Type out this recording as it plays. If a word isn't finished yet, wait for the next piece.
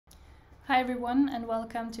Hi everyone and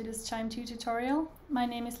welcome to this QIIME 2 tutorial. My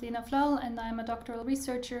name is Lena Flöll and I'm a doctoral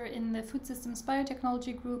researcher in the Food Systems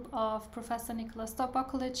Biotechnology group of Professor Nicolas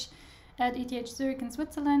Stokbokolic at ETH Zurich in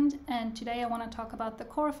Switzerland, and today I want to talk about the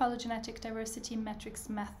core phylogenetic diversity metrics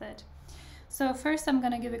method. So first I'm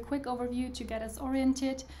going to give a quick overview to get us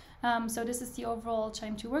oriented. So this is the overall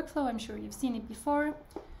QIIME 2 workflow. I'm sure you've seen it before.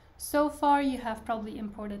 So far you have probably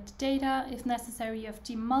imported data. If necessary, you have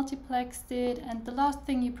demultiplexed it, and the last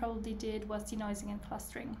thing you probably did was denoising and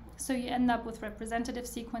clustering. So you end up with representative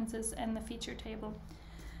sequences and the feature table.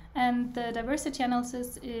 And the diversity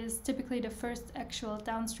analysis is typically the first actual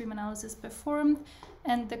downstream analysis performed,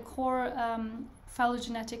 and the core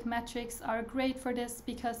phylogenetic metrics are great for this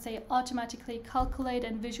because they automatically calculate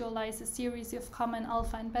and visualize a series of common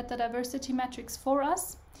alpha and beta diversity metrics for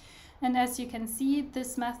us. And as you can see,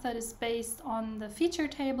 this method is based on the feature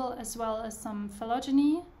table as well as some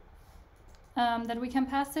phylogeny that we can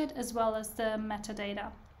pass it, as well as the metadata.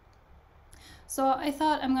 So I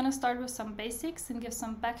thought I'm going to start with some basics and give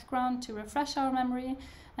some background to refresh our memory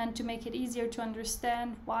and to make it easier to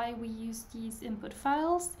understand why we use these input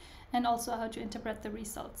files and also how to interpret the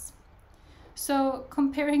results. So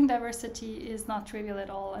comparing diversity is not trivial at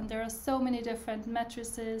all, and there are so many different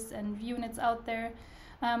matrices and units out there.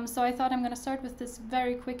 So I thought I'm going to start with this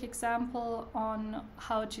very quick example on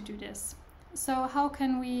how to do this. So how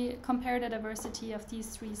can we compare the diversity of these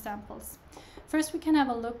three samples? First, we can have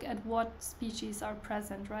a look at what species are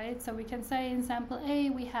present, right? So we can say in sample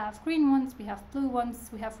A, we have green ones, we have blue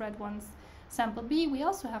ones, we have red ones. Sample B, we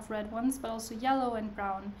also have red ones, but also yellow and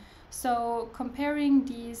brown. So comparing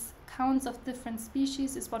these counts of different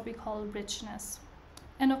species is what we call richness.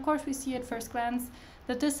 And of course, we see at first glance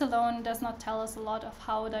that this alone does not tell us a lot of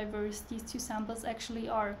how diverse these two samples actually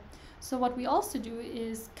are. So what we also do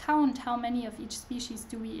is count how many of each species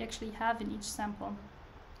do we actually have in each sample.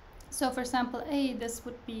 So for sample A, this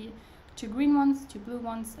would be 2 green ones, 2 blue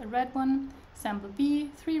ones, a red one. Sample B,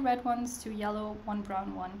 3 red ones, 2 yellow, 1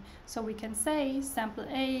 brown one. So we can say sample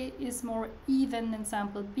A is more even than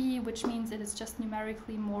sample B, which means it is just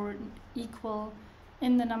numerically more equal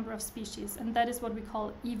in the number of species, and that is what we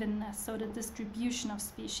call evenness, so the distribution of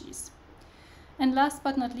species. And last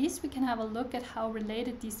but not least, we can have a look at how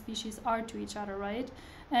related these species are to each other, right?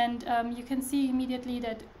 And you can see immediately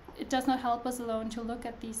that it does not help us alone to look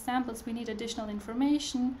at these samples. We need additional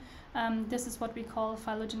information. This is what we call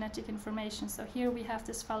phylogenetic information. So here we have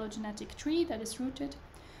this phylogenetic tree that is rooted.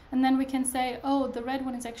 And then we can say, oh, the red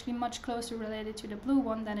one is actually much closer related to the blue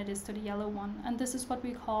one than it is to the yellow one. And this is what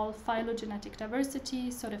we call phylogenetic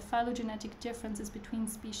diversity, so the phylogenetic differences between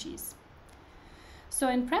species. So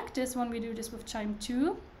in practice, when we do this with QIIME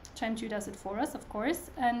 2, QIIME 2 does it for us, of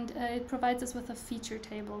course, and it provides us with a feature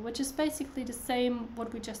table, which is basically the same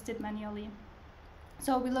what we just did manually.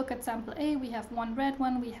 So we look at sample A, we have 1 red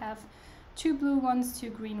one, we have 2 blue ones, 2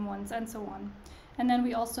 green ones, and so on. And then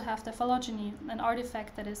we also have the phylogeny, an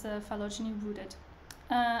artifact that is a phylogeny rooted.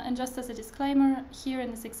 And just as a disclaimer, here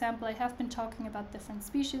in this example I have been talking about different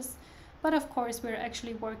species, but of course we're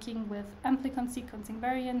actually working with amplicon sequencing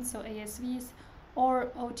variants, so ASVs,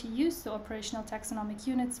 or OTUs, so operational taxonomic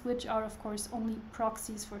units, which are of course only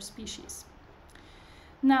proxies for species.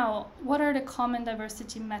 Now, what are the common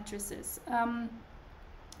diversity matrices?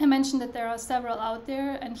 I mentioned that there are several out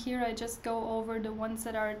there, and here I just go over the ones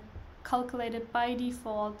that are calculated by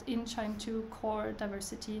default in QIIME 2 core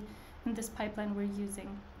diversity in this pipeline we're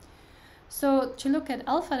using. So to look at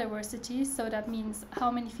alpha diversity, so that means how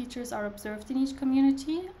many features are observed in each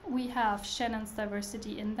community, we have Shannon's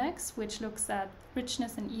diversity index, which looks at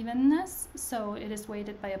richness and evenness, so it is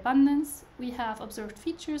weighted by abundance. We have observed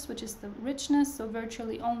features, which is the richness, so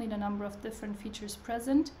virtually only the number of different features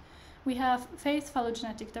present. We have phase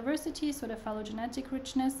phylogenetic diversity, so the phylogenetic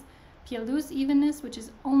richness, PLU's evenness, which is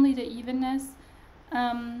only the evenness,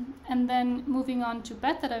 and then moving on to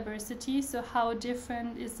beta diversity, so how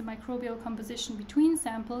different is the microbial composition between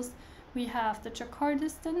samples. We have the Jaccard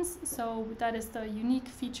distance, so that is the unique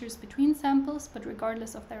features between samples, but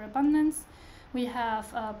regardless of their abundance. We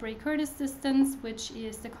have Bray-Curtis distance, which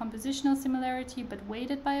is the compositional similarity, but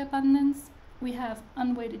weighted by abundance. We have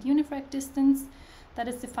unweighted unifrac distance, that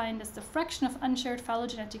is defined as the fraction of unshared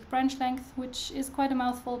phylogenetic branch length, which is quite a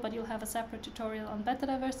mouthful, but you'll have a separate tutorial on beta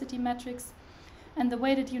diversity metrics. And the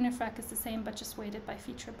weighted unifrac is the same, but just weighted by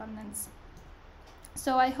feature abundance.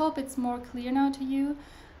 So I hope it's more clear now to you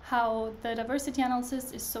how the diversity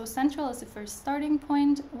analysis is so central as a first starting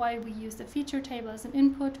point, why we use the feature table as an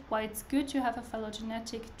input, why it's good to have a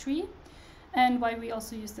phylogenetic tree, and why we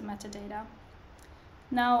also use the metadata.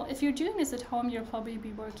 Now, if you're doing this at home, you'll probably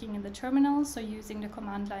be working in the terminal, so using the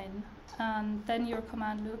command line. And then your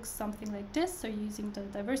command looks something like this, so using the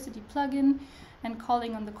diversity plugin and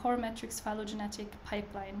calling on the core metrics phylogenetic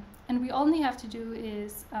pipeline. And we only have to do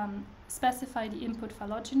is specify the input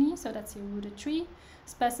phylogeny, so that's your rooted tree,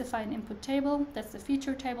 specify an input table, that's the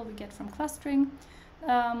feature table we get from clustering.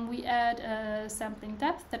 We add a sampling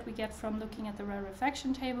depth that we get from looking at the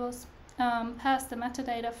rarefaction tables, pass the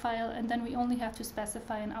metadata file, and then we only have to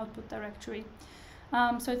specify an output directory.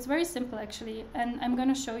 So it's very simple actually, and I'm going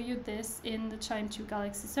to show you this in the QIIME 2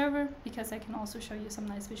 Galaxy server because I can also show you some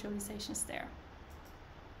nice visualizations there.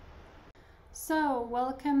 So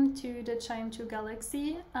welcome to the QIIME 2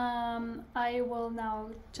 Galaxy. I will now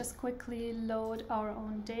just quickly load our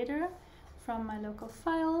own data from my local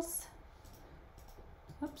files.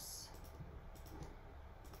 Oops.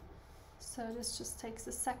 So this just takes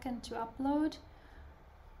a second to upload.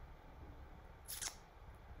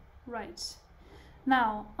 Right.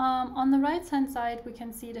 Now, on the right-hand side, we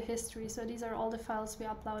can see the history. So these are all the files we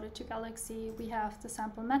uploaded to Galaxy. We have the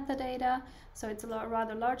sample metadata. So it's a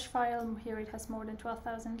rather large file. Here it has more than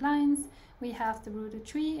 12,000 lines. We have the rooted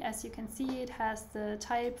tree. As you can see, it has the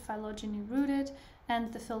type phylogeny rooted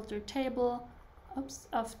and the filter table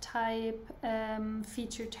of type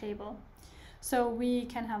feature table. So we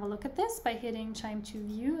can have a look at this by hitting QIIME 2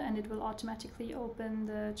 View, and it will automatically open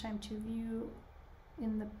the QIIME 2 View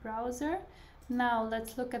in the browser. Now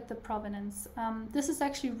let's look at the provenance. This is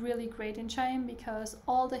actually really great in QIIME because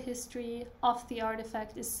all the history of the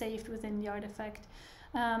artifact is saved within the artifact.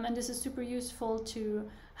 And this is super useful to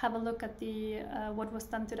have a look at the what was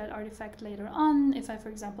done to that artifact later on. If I, for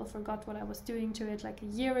example, forgot what I was doing to it like a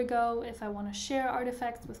year ago, if I want to share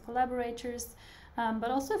artifacts with collaborators.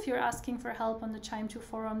 But also if you're asking for help on the QIIME 2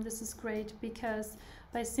 forum, this is great because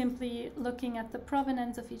by simply looking at the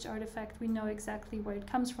provenance of each artifact, we know exactly where it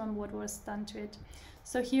comes from, what was done to it.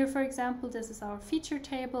 So here, for example, this is our feature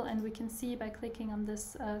table, and we can see by clicking on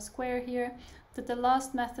this square here that the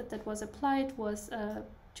last method that was applied was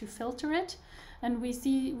to filter it. And we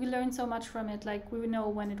learn so much from it, like we know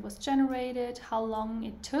when it was generated, how long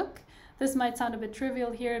it took. This might sound a bit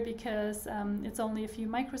trivial here because it's only a few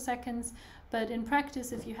microseconds, but in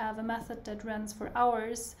practice, if you have a method that runs for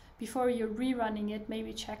hours, before you're rerunning it,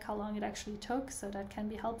 maybe check how long it actually took, so that can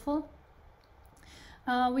be helpful.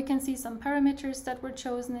 We can see some parameters that were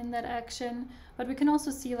chosen in that action, but we can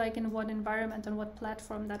also see like in what environment and what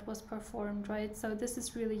platform that was performed, right? So this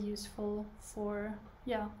is really useful for,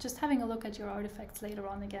 yeah, just having a look at your artifacts later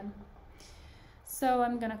on again. So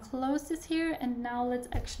I'm gonna close this here, and now let's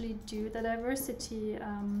actually do the diversity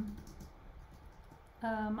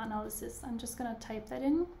analysis. I'm just gonna type that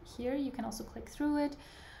in here. You can also click through it.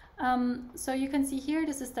 So you can see here,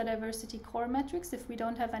 this is the diversity core metrics if we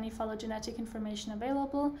don't have any phylogenetic information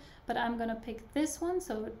available, but I'm gonna pick this one,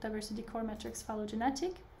 so diversity core metrics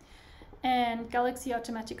phylogenetic. And Galaxy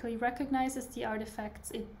automatically recognizes the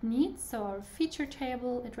artifacts it needs, so our feature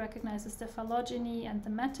table, it recognizes the phylogeny and the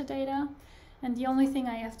metadata. And the only thing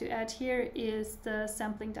I have to add here is the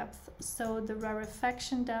sampling depth, so the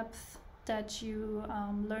rarefaction depth that you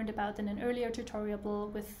learned about in an earlier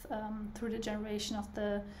tutorial with through the generation of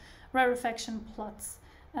the rarefaction plots.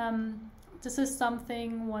 This is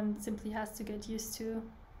something one simply has to get used to,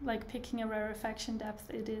 like picking a rarefaction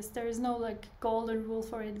depth. There is no like golden rule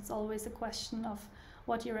for it. It's always a question of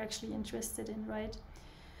what you're actually interested in, right?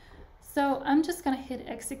 So I'm just gonna hit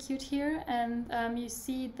execute here, and you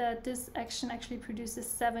see that this action actually produces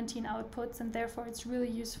 17 outputs, and therefore it's really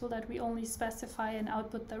useful that we only specify an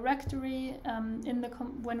output directory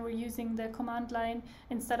when we're using the command line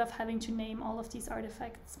instead of having to name all of these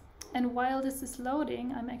artifacts. And while this is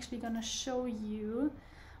loading, I'm actually gonna show you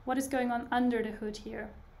what is going on under the hood here.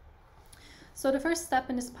 So the first step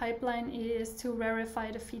in this pipeline is to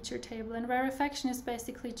rarefy the feature table, and rarefaction is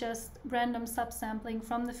basically just random subsampling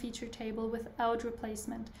from the feature table without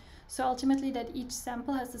replacement. So ultimately that each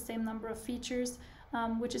sample has the same number of features,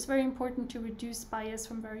 which is very important to reduce bias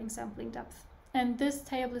from varying sampling depth. And this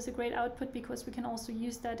table is a great output because we can also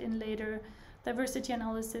use that in later diversity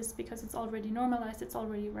analysis because it's already normalized, it's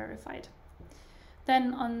already rarefied.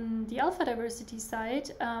 Then on the alpha diversity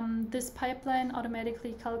side, this pipeline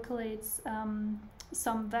automatically calculates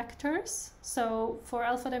some vectors. So for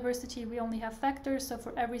alpha diversity, we only have vectors. So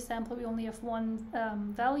for every sample, we only have one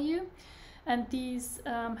value. And these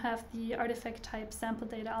have the artifact type sample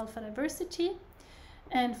data alpha diversity.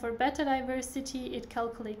 And for beta diversity, it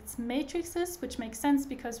calculates matrices, which makes sense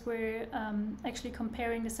because we're actually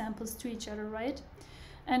comparing the samples to each other, right?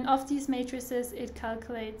 And of these matrices, it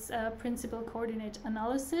calculates principal coordinate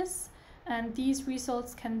analysis. And these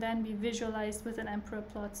results can then be visualized with an emperor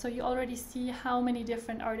plot. So you already see how many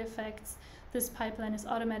different artifacts this pipeline is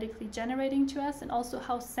automatically generating to us, and also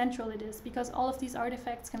how central it is, because all of these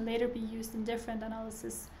artifacts can later be used in different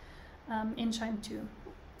analysis in QIIME 2.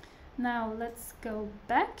 Now let's go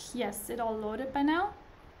back. Yes, it all loaded by now.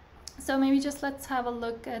 So maybe just let's have a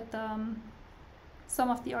look at some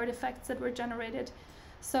of the artifacts that were generated.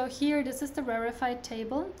 So here, this is the rarefied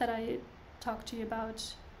table that I talked to you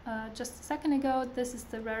about just a second ago. This is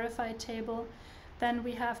the rarefied table. Then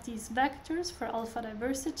we have these vectors for alpha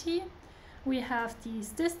diversity. We have these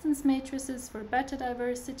distance matrices for beta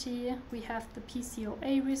diversity. We have the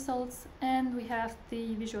PCOA results, and we have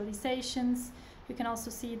the visualizations. You can also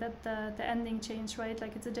see that the ending changed, right?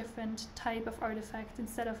 Like it's a different type of artifact.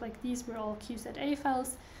 Instead of like these were all QZA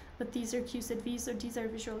files, but these are QZVs, or these are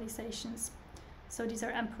visualizations. So these are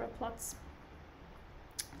emperor plots.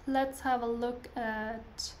 Let's have a look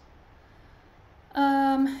at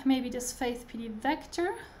maybe this FaithPD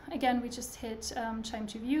vector. Again, we just hit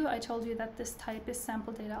QIIME 2 view. I told you that this type is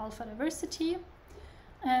sample data alpha diversity.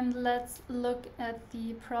 And let's look at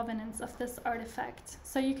the provenance of this artifact.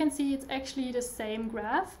 So you can see it's actually the same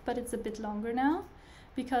graph, but it's a bit longer now,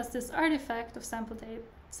 because this artifact of sample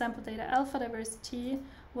data alpha diversity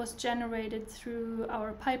was generated through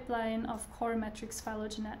our pipeline of core metrics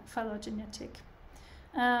phylogenetic.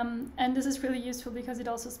 And this is really useful because it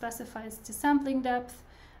also specifies the sampling depth,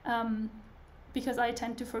 because I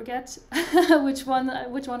tend to forget which one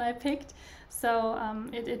I picked. So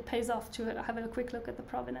it pays off to have a quick look at the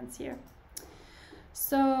provenance here.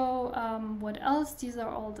 So what else? These are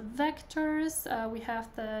all the vectors. We have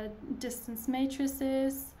the distance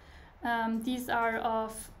matrices. These are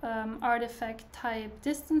of artifact type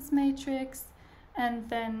distance matrix. And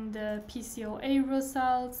then the PCOA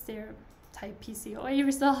results, they're type PCOA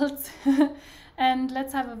results. And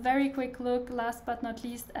let's have a very quick look, last but not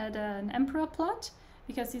least, at an emperor plot,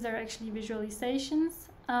 because these are actually visualizations.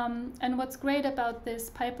 And what's great about this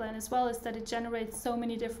pipeline as well is that it generates so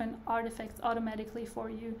many different artifacts automatically for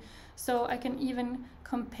you. So I can even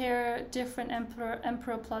compare different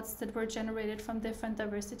emperor plots that were generated from different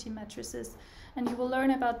diversity matrices. And you will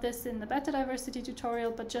learn about this in the beta diversity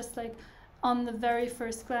tutorial, but just like on the very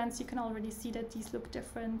first glance, you can already see that these look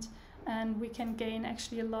different, and we can gain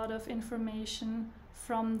actually a lot of information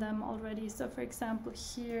from them already. So for example,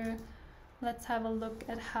 here, let's have a look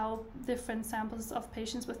at how different samples of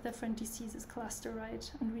patients with different diseases cluster, right?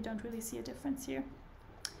 And we don't really see a difference here.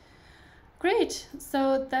 Great,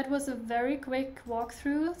 so that was a very quick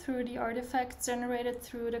walkthrough through the artifacts generated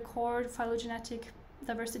through the core phylogenetic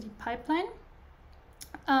diversity pipeline.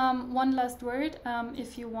 One last word,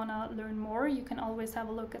 if you want to learn more, you can always have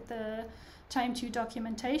a look at the QIIME 2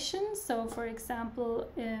 documentation. So for example,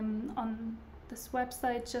 on this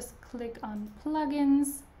website, just click on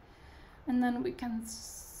plugins, and then we can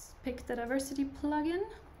pick the diversity plugin,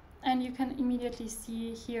 and you can immediately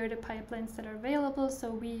see here the pipelines that are available. So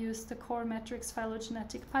we use the core metrics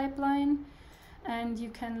phylogenetic pipeline, and you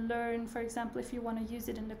can learn, for example, if you want to use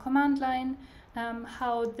it in the command line,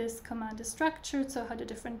 how this command is structured, so how the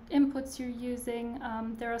different inputs you're using.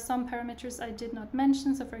 There are some parameters I did not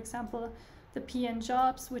mention, so for example, the PN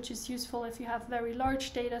jobs, which is useful if you have very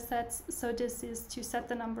large data sets. So this is to set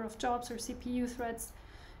the number of jobs or CPU threads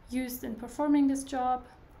used in performing this job.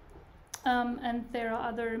 And there are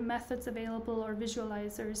other methods available or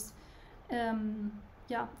visualizers in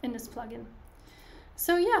this plugin.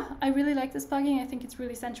 So yeah, I really like this plugin. I think it's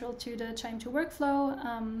really central to the QIIME 2 workflow.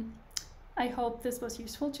 I hope this was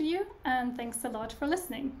useful to you, and thanks a lot for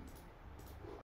listening.